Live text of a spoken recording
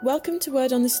Welcome to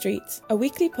Word on the Street, a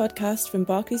weekly podcast from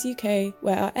Barclays UK,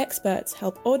 where our experts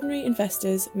help ordinary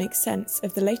investors make sense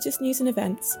of the latest news and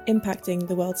events impacting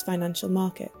the world's financial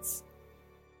markets.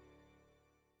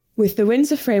 With the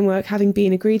Windsor Framework having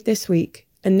been agreed this week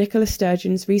and Nicola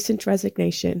Sturgeon's recent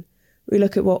resignation, we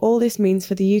look at what all this means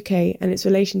for the UK and its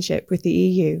relationship with the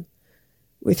EU.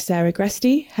 With Sarah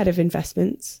Gresty, Head of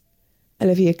Investments,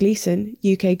 Olivia Gleeson,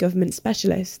 UK Government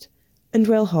Specialist, and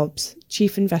Will Hobbs,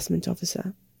 Chief Investment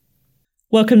Officer.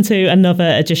 Welcome to another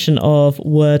edition of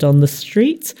Word on the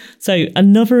Street. So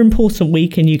another important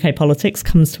week in UK politics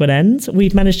comes to an end.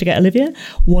 We've managed to get Olivia,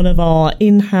 one of our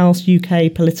in-house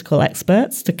UK political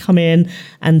experts, to come in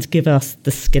and give us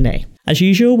the skinny. As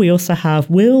usual, we also have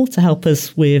Will to help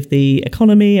us with the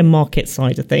economy and market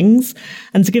side of things,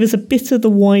 and to give us a bit of the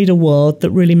wider world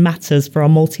that really matters for our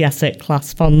multi-asset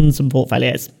class funds and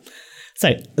portfolios.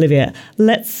 So, Olivia,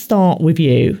 let's start with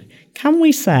you. Can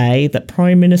we say that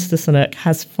Prime Minister Sunak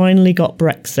has finally got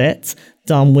Brexit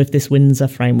done with this Windsor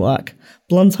Framework?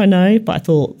 Blunt, I know, but I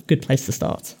thought good place to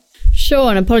start. Sure,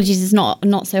 and apologies, it's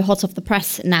not so hot off the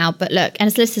press now. But look, and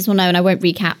as listeners will know, and I won't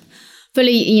recap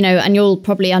fully, and you'll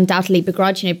probably undoubtedly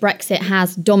begrudge, Brexit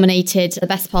has dominated the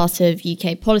best part of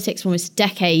UK politics for almost a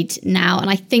decade now. And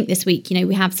I think this week,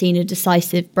 we have seen a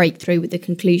decisive breakthrough with the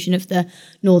conclusion of the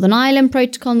Northern Ireland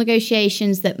Protocol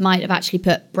negotiations that might have actually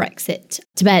put Brexit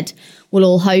to bed. We'll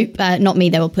all hope. Not me,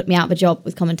 they will put me out of a job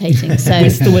with commentating.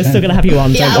 So we're still going to have you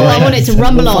on. Yeah, I want it to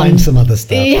rumble on. Find some other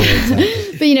stuff. Yeah.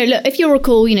 But, look, if you'll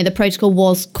recall, the protocol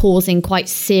was causing quite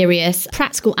serious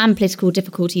practical and political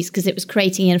difficulties because it was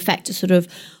creating, in effect, a sort of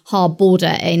hard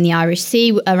border in the Irish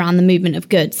Sea around the movement of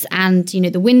goods. And,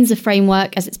 the Windsor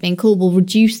Framework, as it's being called, will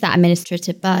reduce that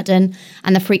administrative burden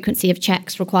and the frequency of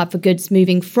checks required for goods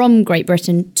moving from Great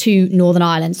Britain to Northern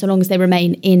Ireland, so long as they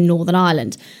remain in Northern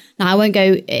Ireland. Now, I won't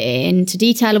go into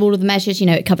detail of all of the measures.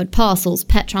 It covered parcels,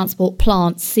 pet transport,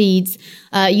 plants, seeds,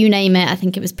 you name it. I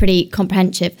think it was pretty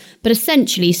comprehensive. But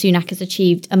essentially, Sunak has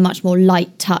achieved a much more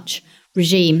light touch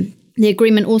regime. The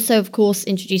agreement also, of course,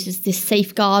 introduces this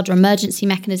safeguard or emergency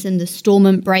mechanism, the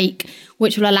Stormont break,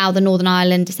 which will allow the Northern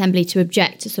Ireland Assembly to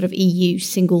object to sort of EU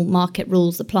single market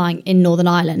rules applying in Northern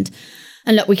Ireland.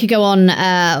 And look, we could go on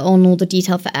all the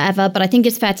detail forever, but I think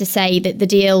it's fair to say that the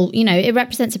deal, it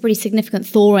represents a pretty significant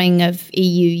thawing of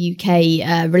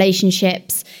EU-UK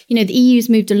relationships. The EU's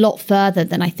moved a lot further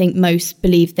than I think most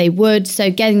believed they would.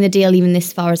 So getting the deal even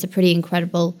this far is a pretty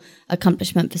incredible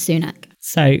accomplishment for Sunak.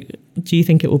 So do you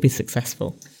think it will be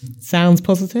successful? Sounds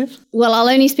positive? Well, I'll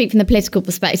only speak from the political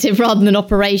perspective rather than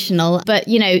operational. But,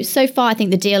 so far I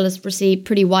think the deal has received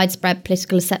pretty widespread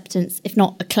political acceptance, if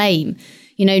not acclaim.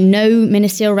 No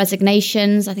ministerial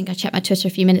resignations. I think I checked my Twitter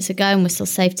a few minutes ago and we're still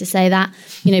safe to say that.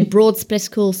 Broad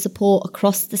political support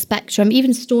across the spectrum,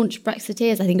 even staunch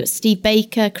Brexiteers. I think it was Steve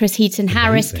Baker, Chris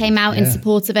Heaton-Harris came out in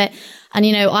support of it. And,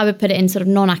 I would put it in sort of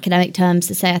non-academic terms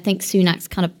to say I think Sunak's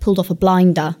kind of pulled off a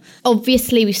blinder.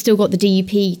 Obviously, we've still got the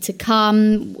DUP to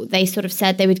come. They sort of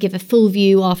said they would give a full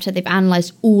view after they've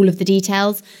analysed all of the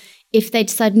details. If they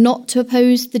decide not to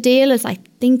oppose the deal, as I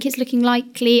think it's looking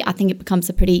likely, I think it becomes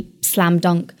a pretty slam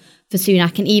dunk for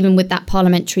Sunak. And even with that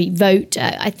parliamentary vote,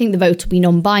 I think the vote will be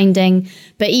non-binding.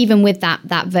 But even with that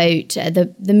vote,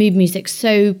 the mood music's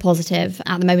so positive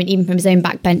at the moment, even from his own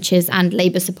backbenchers and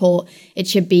Labour support, it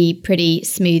should be pretty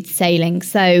smooth sailing.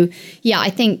 So, yeah, I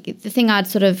think the thing I'd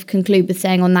sort of conclude with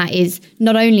saying on that is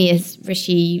not only has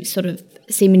Rishi sort of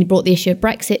seemingly brought the issue of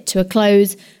Brexit to a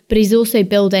close, but he's also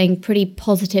building pretty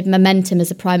positive momentum as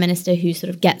a prime minister who sort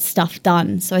of gets stuff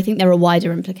done. So I think there are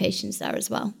wider implications there as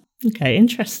well. Okay,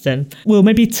 interesting. Well,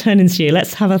 maybe turning to you,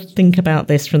 let's have a think about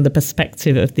this from the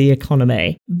perspective of the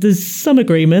economy. There's some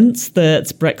agreements that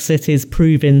Brexit is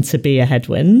proven to be a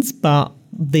headwind, but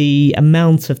the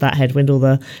amount of that headwind or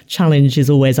the challenge is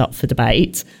always up for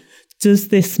debate. Does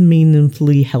this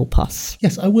meaningfully help us?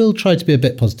 Yes, I will try to be a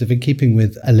bit positive in keeping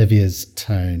with Olivia's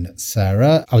tone,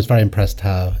 Sarah. I was very impressed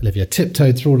how Olivia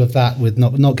tiptoed through all of that with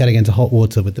not getting into hot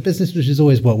water with the business, which is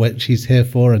always what she's here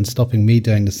for, and stopping me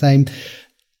doing the same.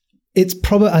 It's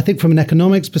probably, I think from an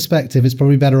economics perspective, it's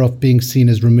probably better off being seen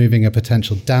as removing a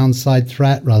potential downside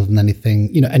threat rather than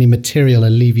anything, any material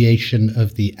alleviation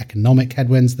of the economic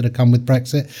headwinds that have come with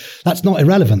Brexit. That's not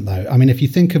irrelevant, though. I mean, if you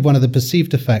think of one of the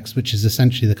perceived effects, which is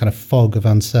essentially the kind of fog of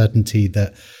uncertainty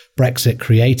that Brexit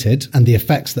created and the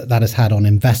effects that that has had on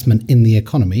investment in the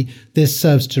economy, this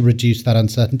serves to reduce that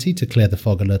uncertainty, to clear the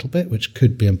fog a little bit, which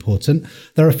could be important.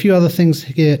 There are a few other things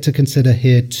here to consider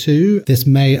here too. This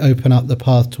may open up the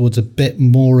path towards a bit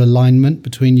more alignment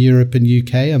between Europe and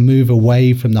UK, a move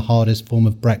away from the hardest form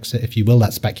of Brexit, if you will.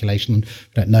 That's speculation.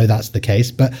 I don't know that's the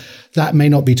case, but that may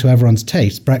not be to everyone's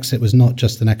taste. Brexit was not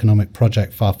just an economic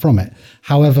project, far from it.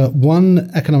 However, one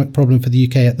economic problem for the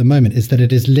UK at the moment is that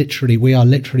we are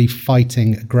literally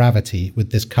fighting gravity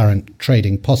with this current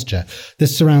trading posture.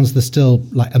 This surrounds the still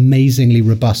amazingly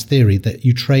robust theory that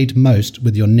you trade most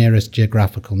with your nearest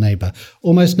geographical neighbour,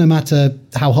 almost no matter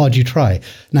how hard you try.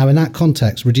 Now, in that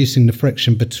context, reducing the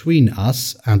friction between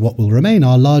us and what will remain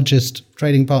our largest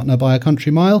trading partner by a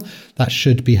country mile, that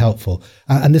should be helpful.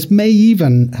 And this may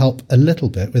even help a little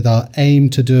bit with our aim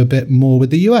to do a bit more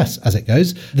with the US as it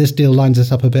goes. This deal lines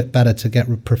us up a bit better to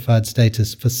get preferred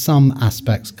status for some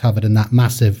aspects covered in that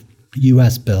massive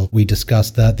US bill we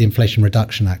discussed, the Inflation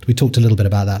Reduction Act. We talked a little bit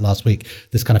about that last week,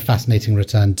 this kind of fascinating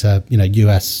return to,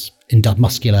 US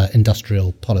muscular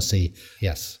industrial policy.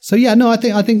 Yes. So yeah, no, I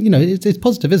think it's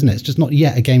positive, isn't it? It's just not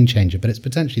yet a game changer, but it's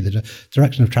potentially the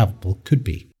direction of travel could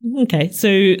be. Okay,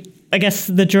 so I guess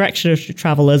the direction of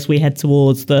travel as we head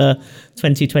towards the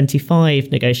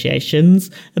 2025 negotiations,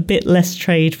 a bit less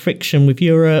trade friction with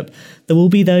Europe. There will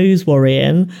be those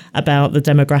worrying about the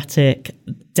democratic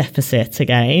deficit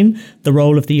again, the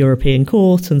role of the European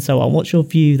Court and so on. What's your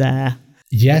view there?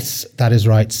 Yes, that is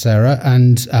right, Sarah.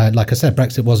 And like I said,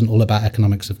 Brexit wasn't all about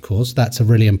economics, of course. That's a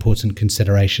really important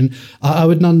consideration. I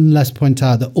would nonetheless point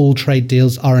out that all trade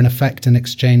deals are in effect an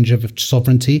exchange of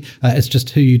sovereignty. It's just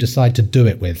who you decide to do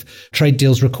it with. Trade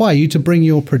deals require you to bring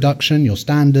your production, your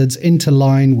standards into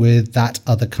line with that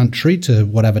other country to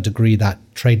whatever degree that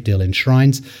trade deal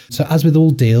enshrines. So as with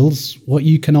all deals, what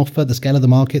you can offer, the scale of the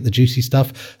market, the juicy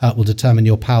stuff, will determine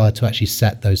your power to actually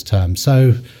set those terms.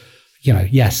 So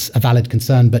yes, a valid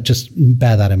concern, but just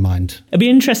bear that in mind. It'll be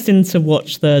interesting to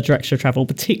watch the direction of travel,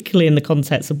 particularly in the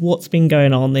context of what's been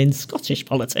going on in Scottish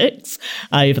politics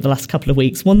over the last couple of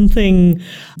weeks. One thing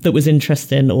that was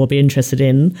interesting or be interested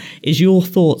in is your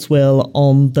thoughts, Will,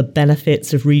 on the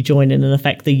benefits of rejoining, in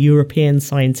effect, the European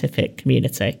scientific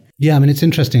community. Yeah, it's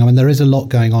interesting. There is a lot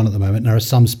going on at the moment. There are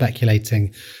some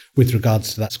speculating with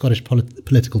regards to that Scottish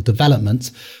political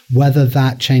development, whether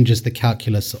that changes the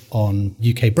calculus on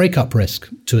UK breakup risk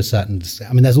to a certain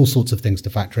extent. There's all sorts of things to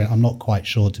factor in. I'm not quite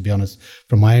sure, to be honest,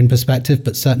 from my own perspective,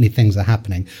 but certainly things are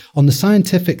happening. On the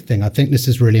scientific thing, I think this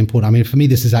is really important. For me,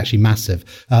 this is actually massive,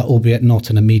 albeit not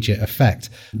an immediate effect.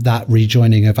 That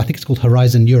rejoining of, I think it's called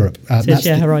Horizon Europe.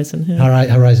 Horizon. Yeah.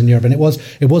 Horizon Europe. And it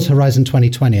was Horizon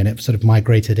 2020, and it sort of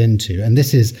migrated into, and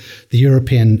this is the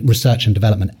European research and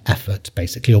development effort,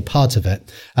 basically, or part of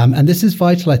it. And this is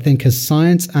vital, I think, as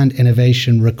science and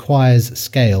innovation requires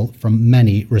scale from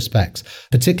many respects,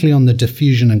 particularly on the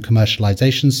diffusion and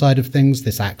commercialization side of things.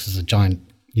 This acts as a giant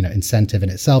incentive in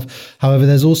itself. However,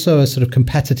 there's also a sort of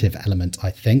competitive element,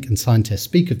 I think, and scientists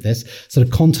speak of this. Sort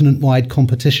of continent-wide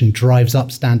competition drives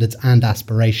up standards and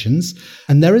aspirations.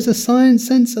 And there is a science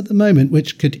sense at the moment,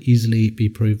 which could easily be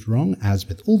proved wrong, as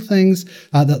with all things,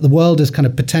 that the world is kind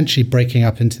of potentially breaking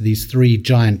up into these three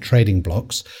giant trading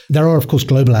blocks. There are, of course,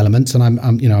 global elements, and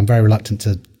I'm very reluctant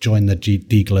to join the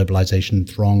deglobalization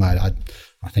throng. I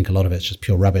think a lot of it's just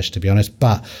pure rubbish, to be honest.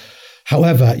 But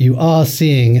however, you are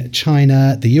seeing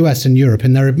China, the US and Europe,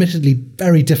 in their admittedly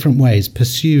very different ways,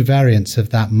 pursue variants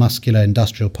of that muscular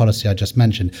industrial policy I just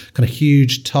mentioned, kind of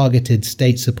huge targeted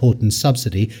state support and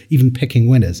subsidy, even picking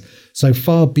winners. So that's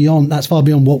far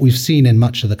beyond what we've seen in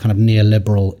much of the kind of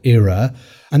neoliberal era.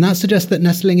 And that suggests that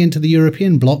nestling into the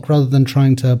European bloc rather than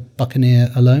trying to buccaneer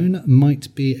alone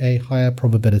might be a higher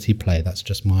probability play. That's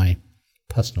just my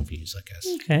personal views, I guess.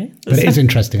 Okay. But it is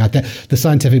interesting. The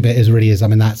scientific bit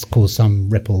that's caused some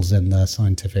ripples in the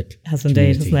scientific Has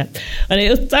indeed, community. hasn't it? And it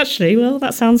was actually,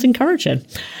 that sounds encouraging.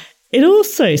 It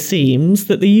also seems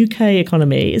that the UK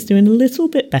economy is doing a little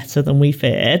bit better than we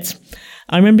feared.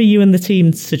 I remember you and the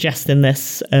team suggesting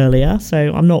this earlier,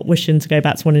 so I'm not wishing to go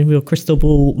back to one of your crystal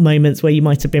ball moments where you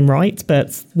might have been right,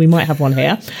 but we might have one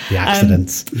here. The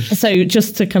accidents. So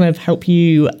just to kind of help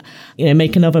you,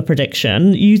 make another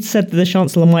prediction, you said that the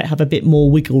Chancellor might have a bit more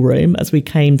wiggle room as we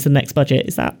came to the next budget.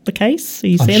 Is that the case? Are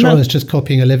you seeing that? I was just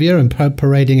copying Olivia and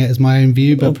parading it as my own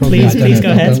view, but probably please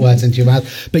go ahead. Put words into your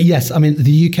mouth. But yes,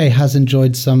 the UK has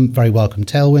enjoyed some very welcome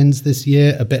tailwinds this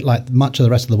year, a bit like much of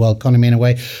the rest of the world economy in a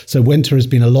way. So winter has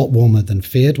been a lot warmer than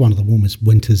feared, one of the warmest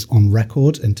winters on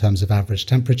record in terms of average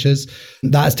temperatures.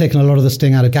 That has taken a lot of the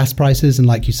sting out of gas prices. And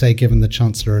like you say, given the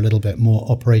Chancellor a little bit more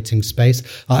operating space,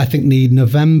 I think the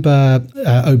November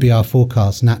OBR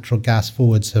forecast, natural gas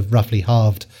forwards have roughly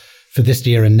halved for this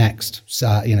year and next,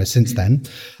 since then.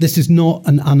 This is not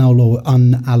an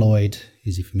unalloyed,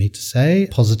 easy for me to say,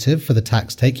 positive for the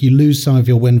tax take. You lose some of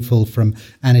your windfall from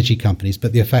energy companies,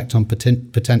 but the effect on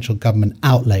potential government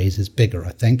outlays is bigger,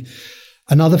 I think.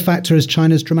 Another factor is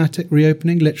China's dramatic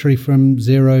reopening, literally from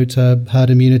zero to herd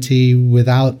immunity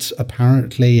without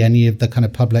apparently any of the kind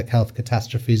of public health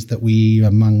catastrophes that we,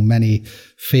 among many,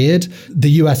 feared.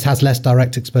 The US has less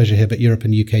direct exposure here, but Europe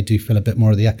and UK do feel a bit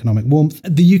more of the economic warmth.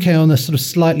 The UK on a sort of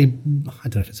slightly, I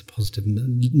don't know if it's a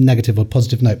negative or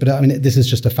positive note, but I mean, this is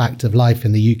just a fact of life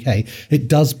in the UK. It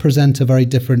does present a very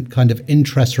different kind of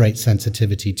interest rate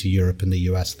sensitivity to Europe and the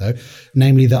US, though,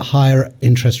 namely that higher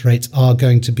interest rates are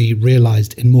going to be realized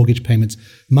in mortgage payments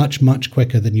much, much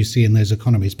quicker than you see in those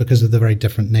economies because of the very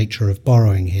different nature of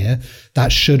borrowing here.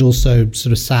 That should also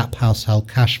sort of sap household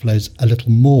cash flows a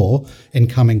little more in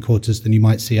coming quarters than you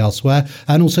might see elsewhere,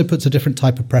 and also puts a different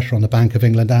type of pressure on the Bank of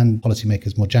England and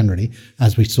policymakers more generally,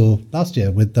 as we saw last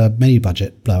year with the mini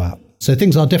budget blowout. So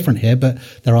things are different here, but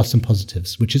there are some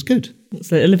positives, which is good.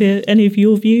 So Olivia, any of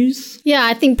your views? Yeah,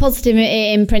 I think positive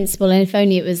in principle, and if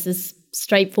only it was as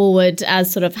straightforward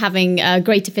as sort of having a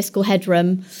greater fiscal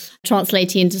headroom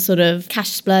translating into sort of cash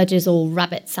splurges or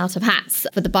rabbits out of hats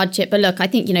for the budget. But look, I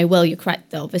think, Will, you're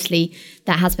correct that obviously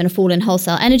there has been a fall in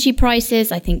wholesale energy prices.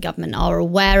 I think government are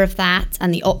aware of that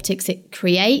and the optics it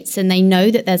creates, and they know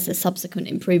that there's a subsequent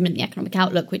improvement in the economic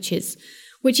outlook, which is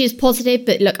positive.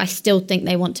 But look, I still think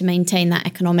they want to maintain that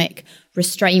economic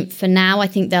restraint for now. I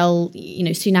think they'll,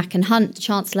 Sunak and Hunt, the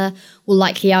Chancellor, will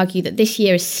likely argue that this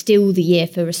year is still the year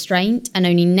for restraint, and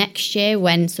only next year,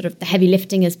 when sort of the heavy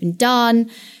lifting has been done,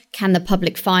 can the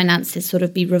public finances sort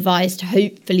of be revised to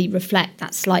hopefully reflect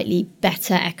that slightly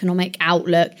better economic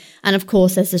outlook. And of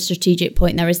course, there's a strategic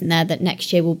point there, isn't there, that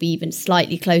next year will be even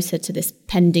slightly closer to this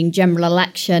pending general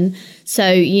election.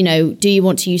 So, do you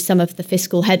want to use some of the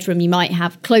fiscal headroom you might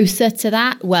have closer to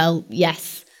that? Well,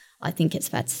 yes, I think it's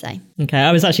fair to say. Okay,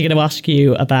 I was actually going to ask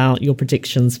you about your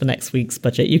predictions for next week's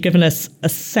budget. You've given us a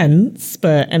sense,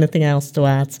 but anything else to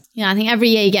add? Yeah, I think every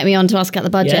year you get me on to ask about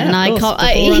the budget, and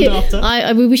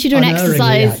we should do an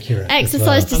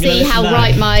exercise to see how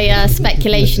right my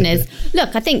speculation is.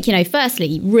 Look, I think,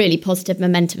 firstly, really positive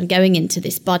momentum going into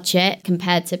this budget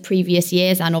compared to previous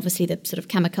years, and obviously the sort of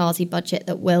kamikaze budget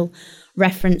that Will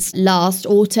referenced last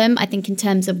autumn. I think in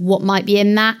terms of what might be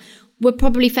in that, we're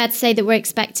probably fair to say that we're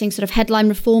expecting sort of headline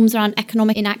reforms around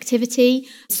economic inactivity.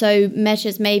 So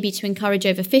measures maybe to encourage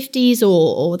over 50s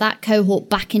or that cohort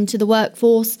back into the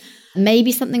workforce.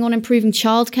 Maybe something on improving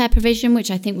childcare provision,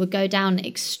 which I think would go down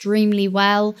extremely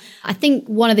well. I think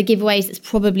one of the giveaways that's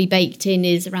probably baked in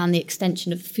is around the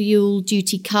extension of fuel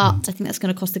duty cut. I think that's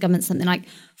going to cost the government something like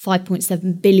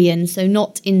 5.7 billion, so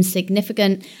not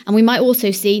insignificant. And we might also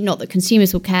see, not that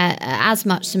consumers will care as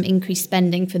much, some increased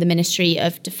spending for the Ministry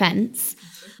of Defence.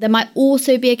 There might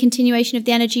also be a continuation of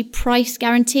the energy price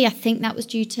guarantee. I think that was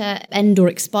due to end or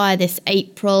expire this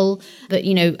April. But,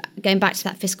 going back to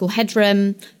that fiscal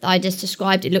headroom that I just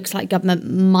described, it looks like government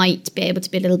might be able to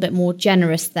be a little bit more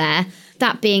generous there.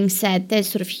 That being said, there's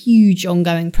sort of huge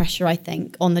ongoing pressure, I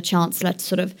think, on the Chancellor to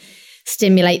sort of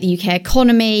stimulate the UK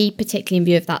economy, particularly in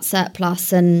view of that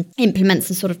surplus, and implement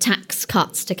some sort of tax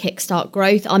cuts to kickstart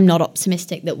growth. I'm not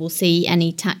optimistic that we'll see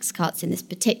any tax cuts in this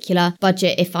particular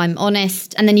budget, if I'm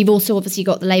honest. And then you've also obviously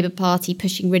got the Labour Party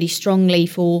pushing really strongly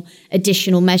for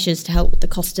additional measures to help with the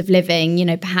cost of living,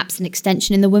 perhaps an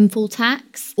extension in the windfall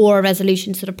tax or a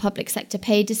resolution to sort of public sector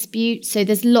pay dispute. So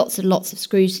there's lots of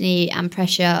scrutiny and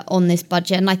pressure on this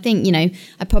budget. And I think,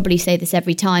 I probably say this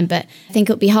every time, but I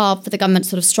think it'll be hard for the government to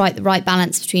sort of strike the right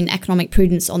balance between economic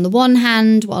prudence on the one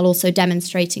hand, while also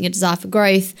demonstrating a desire for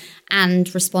growth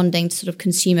and responding to sort of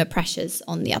consumer pressures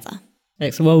on the other.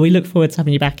 Excellent. Well, we look forward to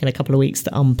having you back in a couple of weeks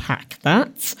to unpack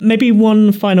that. Maybe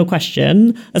one final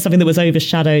question, something that was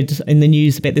overshadowed in the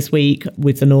news a bit this week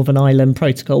with the Northern Ireland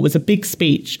Protocol, was a big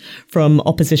speech from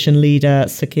opposition leader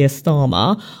Sir Keir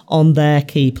Starmer on their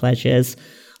key pledges.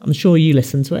 I'm sure you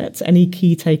listened to it. Any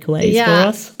key takeaways for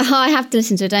us? I have to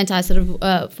listen to it, don't I? I sort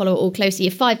of follow it all closely.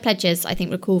 5 pledges, I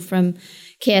think, recall from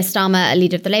Keir Starmer, a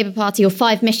leader of the Labour Party, or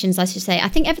 5 missions, I should say. I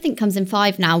think everything comes in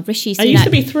 5 now. Rishi Sunak. It used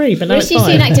to be 3, but now Rishi it's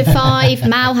 5. Sunak did 5.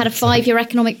 Mao had a 5-year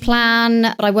economic plan,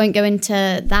 but I won't go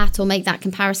into that or make that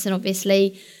comparison,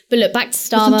 obviously. But look, back to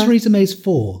Starmer. Wasn't Theresa May's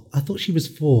 4? I thought she was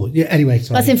 4. Yeah. Anyway,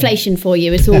 sorry. That's inflation for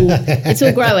you. It's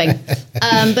all growing.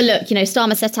 But look,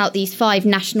 Starmer set out these 5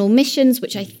 national missions,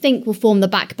 which I think will form the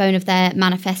backbone of their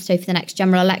manifesto for the next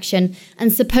general election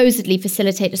and supposedly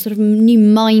facilitate a sort of new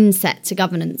mindset to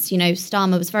governance.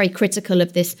 Starmer was very critical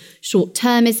of this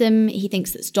short-termism. He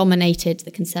thinks that's dominated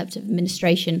the Conservative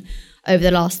administration over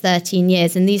the last 13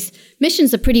 years. And these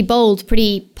missions are pretty bold,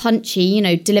 pretty punchy,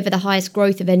 deliver the highest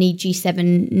growth of any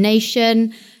G7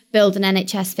 nation, build an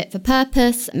NHS fit for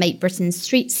purpose, make Britain's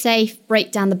streets safe,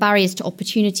 break down the barriers to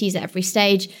opportunities at every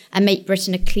stage, and make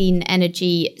Britain a clean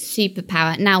energy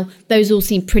superpower. Now, those all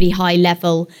seem pretty high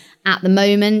level at the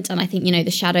moment. And I think,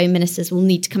 the shadow ministers will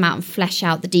need to come out and flesh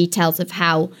out the details of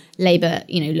how Labour,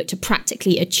 look to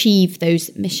practically achieve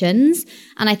those missions.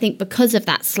 And I think because of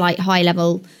that slight high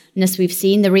levelness we've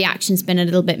seen, the reaction's been a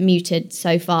little bit muted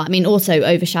so far. I mean, also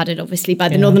overshadowed, obviously, by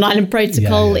the Northern Ireland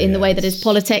Protocol in the way that is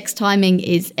politics. Timing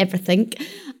is everything.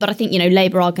 But I think,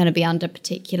 Labour are going to be under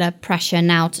particular pressure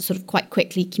now to sort of quite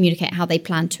quickly communicate how they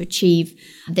plan to achieve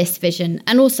this vision.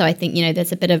 And also, I think,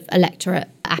 there's a bit of electorate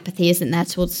apathy, isn't there,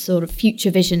 towards sort of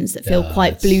future visions that feel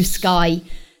quite blue sky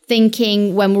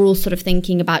thinking when we're all sort of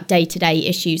thinking about day-to-day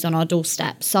issues on our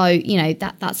doorstep. So,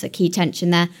 that's a key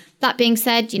tension there. That being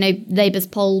said, Labour's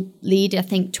poll lead, I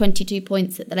think 22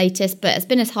 points at the latest, but it's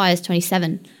been as high as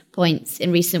 27 points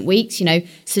in recent weeks,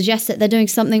 suggests that they're doing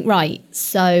something right.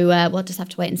 So we'll just have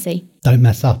to wait and see. Don't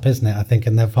mess up, isn't it? I think,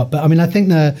 but I mean, I think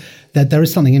that there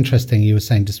is something interesting you were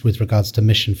saying just with regards to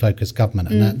mission-focused government,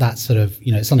 and that's sort of,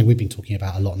 it's something we've been talking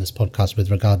about a lot on this podcast with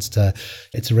regards to,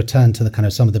 it's a return to the kind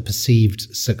of some of the perceived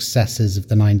successes of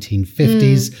the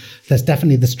 1950s. There's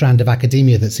definitely the strand of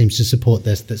academia that seems to support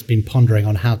this, that's been pondering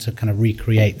on how to kind of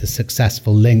recreate the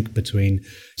successful link between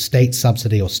state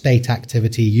subsidy or state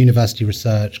activity, university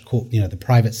research, the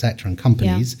private sector and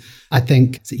companies. Yeah. I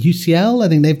think, is it UCL? I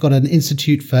think they've got an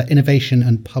Institute for Innovation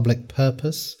and Public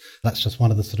Purpose. That's just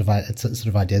one of the sort of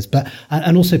ideas. But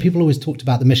and also people always talked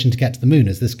about the mission to get to the moon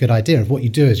as this good idea of what you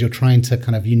do is you're trying to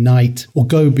kind of unite or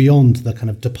go beyond the kind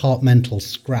of departmental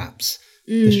scraps.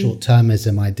 The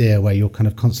short-termism idea where you're kind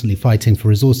of constantly fighting for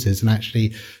resources and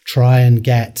actually try and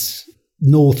get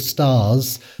North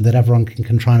Stars that everyone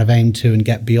can try and aim to and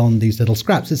get beyond these little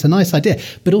scraps. It's a nice idea,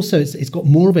 but also it's got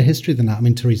more of a history than that. I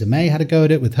mean, Theresa May had a go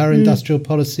at it with her industrial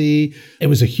policy. It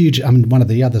was a huge, one of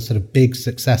the other sort of big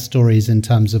success stories in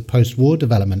terms of post-war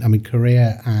development. I mean,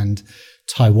 Korea and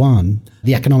Taiwan,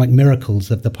 the economic miracles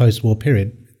of the post-war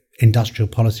period, industrial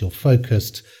policy or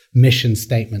focused mission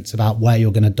statements about where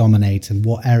you're going to dominate and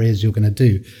what areas you're going to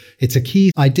do. It's a key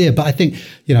idea. But I think,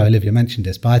 Olivia mentioned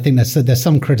this, but I think there's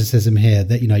some criticism here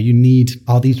that, you need,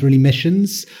 are these really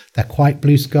missions? They're quite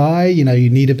blue sky. You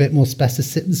need a bit more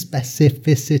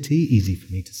specificity. Easy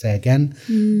for me to say again.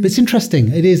 But it's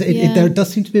interesting. It is. There does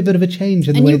seem to be a bit of a change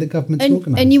in the way that government's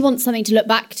organised. And you want something to look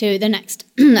back to the next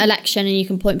election, and you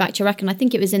can point back to, I reckon, I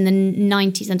think it was in the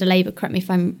 90s under Labour, correct me if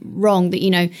I'm wrong,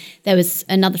 that, there was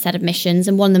another set of missions,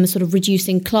 and one of them was sort of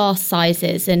reducing class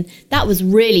sizes. And that was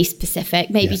really specific,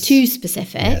 maybe too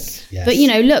specific. Yes. But,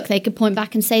 look, they could point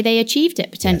back and say they achieved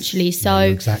it potentially. Yes. So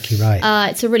you're exactly right.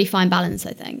 It's a really fine balance,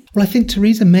 I think. Well, I think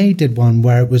Theresa May did one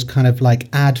where it was kind of like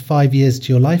add 5 years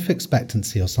to your life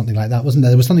expectancy or something like that, wasn't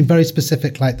there? There was something very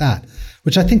specific like that,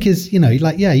 which I think is, you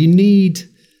need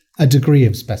a degree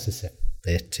of specificity.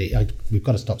 We've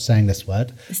got to stop saying this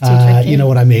word. It's too tricky. You know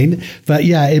what I mean? But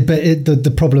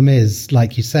the problem is,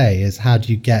 like you say, is how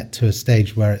do you get to a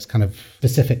stage where it's kind of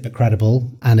specific but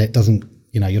credible, and it doesn't,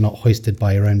 you're not hoisted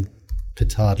by your own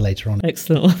petard later on.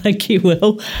 Excellent. Well, thank you,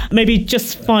 Will. Maybe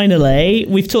just finally,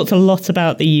 we've talked a lot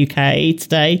about the UK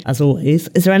today, as always.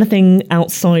 Is there anything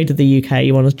outside of the UK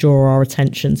you want to draw our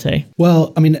attention to?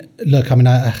 Well, look,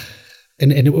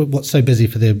 and what's so busy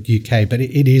for the UK, but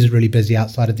it is really busy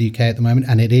outside of the UK at the moment.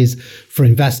 And it is for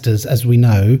investors, as we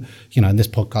know, and this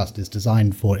podcast is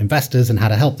designed for investors and how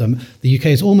to help them. The UK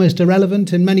is almost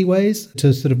irrelevant in many ways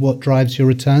to sort of what drives your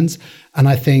returns. And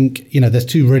I think, there's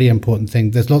two really important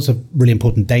things. There's lots of really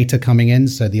important data coming in.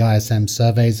 So the ISM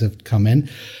surveys have come in.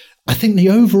 I think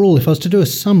the overall, if I was to do a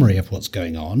summary of what's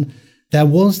going on, there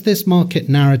was this market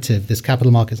narrative, this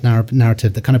capital markets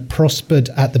narrative that kind of prospered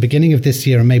at the beginning of this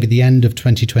year and maybe the end of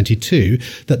 2022,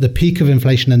 that the peak of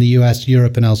inflation in the US,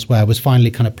 Europe and elsewhere was finally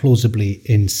kind of plausibly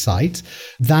in sight.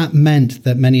 That meant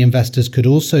that many investors could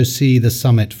also see the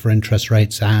summit for interest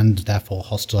rates and therefore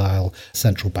hostile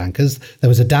central bankers. There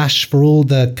was a dash for all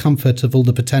the comfort of all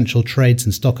the potential trades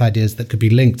and stock ideas that could be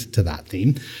linked to that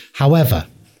theme. However,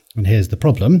 And here's the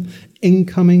problem.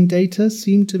 Incoming data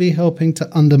seem to be helping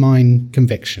to undermine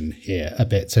conviction here a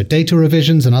bit. So data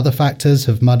revisions and other factors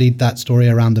have muddied that story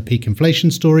around the peak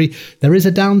inflation story. There is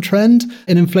a downtrend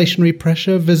in inflationary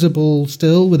pressure visible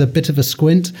still with a bit of a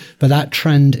squint, but that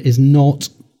trend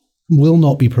will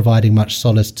not be providing much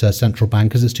solace to central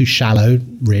bankers. It's too shallow,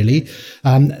 really.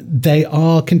 They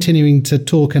are continuing to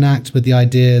talk and act with the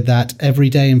idea that every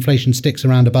day inflation sticks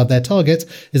around above their target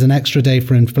is an extra day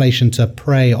for inflation to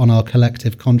prey on our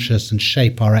collective conscience and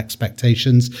shape our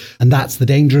expectations. And that's the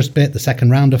dangerous bit, the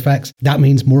second round effects. That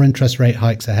means more interest rate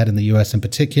hikes ahead in the US in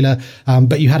particular.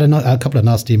 But you had a couple of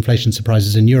nasty inflation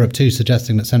surprises in Europe too,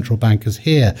 suggesting that central bankers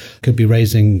here could be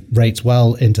raising rates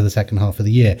well into the second half of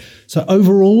the year. So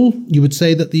overall, you would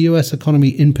say that the US economy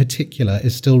in particular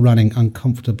is still running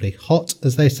uncomfortably hot,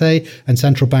 as they say, and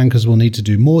central bankers will need to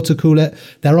do more to cool it.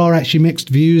 There are actually mixed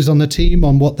views on the team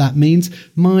on what that means.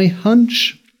 My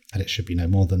hunch, and it should be no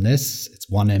more than this, it's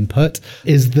one input,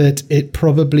 is that it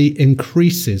probably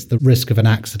increases the risk of an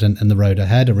accident in the road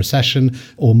ahead, a recession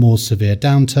or more severe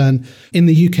downturn. In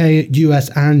the UK, US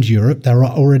and Europe, there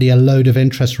are already a load of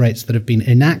interest rates that have been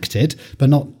enacted, but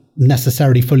not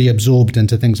necessarily fully absorbed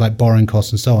into things like borrowing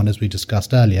costs and so on, as we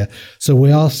discussed earlier. So we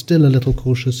are still a little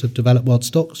cautious of developed world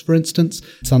stocks, for instance,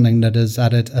 something that has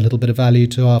added a little bit of value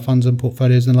to our funds and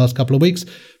portfolios in the last couple of weeks.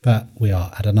 But we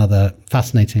are at another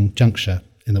fascinating juncture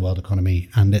in the world economy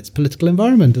and its political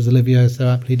environment, as Olivia so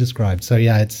aptly described. So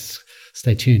yeah,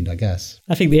 stay tuned, I guess.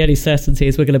 I think the only certainty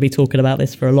is we're going to be talking about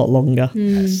this for a lot longer.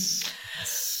 Yes.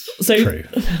 So True.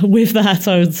 With that,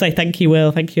 I would say thank you,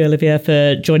 Will. Thank you, Olivia,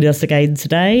 for joining us again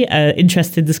today.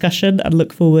 Interesting discussion and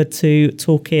look forward to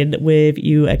talking with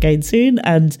you again soon.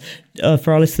 And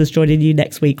for our listeners, joining you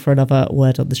next week for another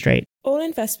Word on the Street. All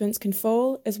investments can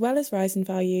fall as well as rise in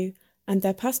value, and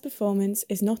their past performance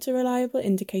is not a reliable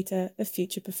indicator of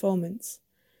future performance.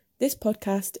 This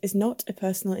podcast is not a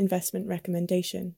personal investment recommendation.